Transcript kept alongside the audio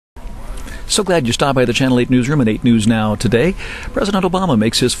So glad you stopped by the Channel 8 newsroom at 8 News Now today. President Obama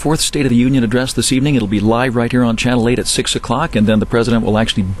makes his fourth State of the Union address this evening. It'll be live right here on Channel 8 at 6 o'clock, and then the president will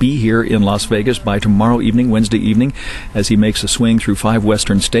actually be here in Las Vegas by tomorrow evening, Wednesday evening, as he makes a swing through 5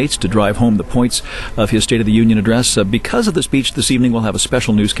 western states to drive home the points of his State of the Union address. Because of the speech this evening, we'll have a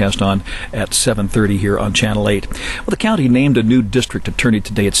special newscast on at 7:30 here on Channel 8. Well, the county named a new district attorney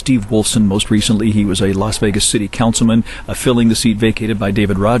today. It's Steve Wolfson. Most recently, he was a Las Vegas city councilman, filling the seat vacated by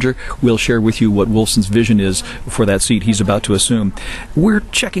David Roger. We'll share with you what Wolfson's vision is for that seat he's about to assume. We're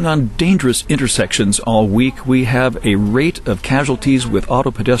checking on dangerous intersections all week. We have a rate of casualties with auto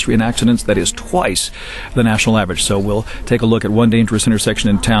pedestrian accidents that is twice the national average. So we'll take a look at one dangerous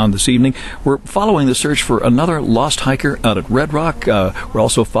intersection in town this evening. We're following the search for another lost hiker out at Red Rock. We're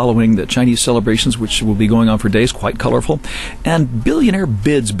also following the Chinese celebrations, which will be going on for days, quite colorful, and billionaire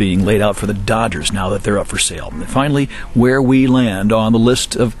bids being laid out for the Dodgers now that they're up for sale. And finally, where we land on the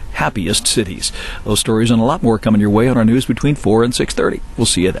list of happiest cities. Those stories and a lot more coming your way on our news between 4 and 6:30. We'll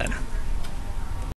see you then.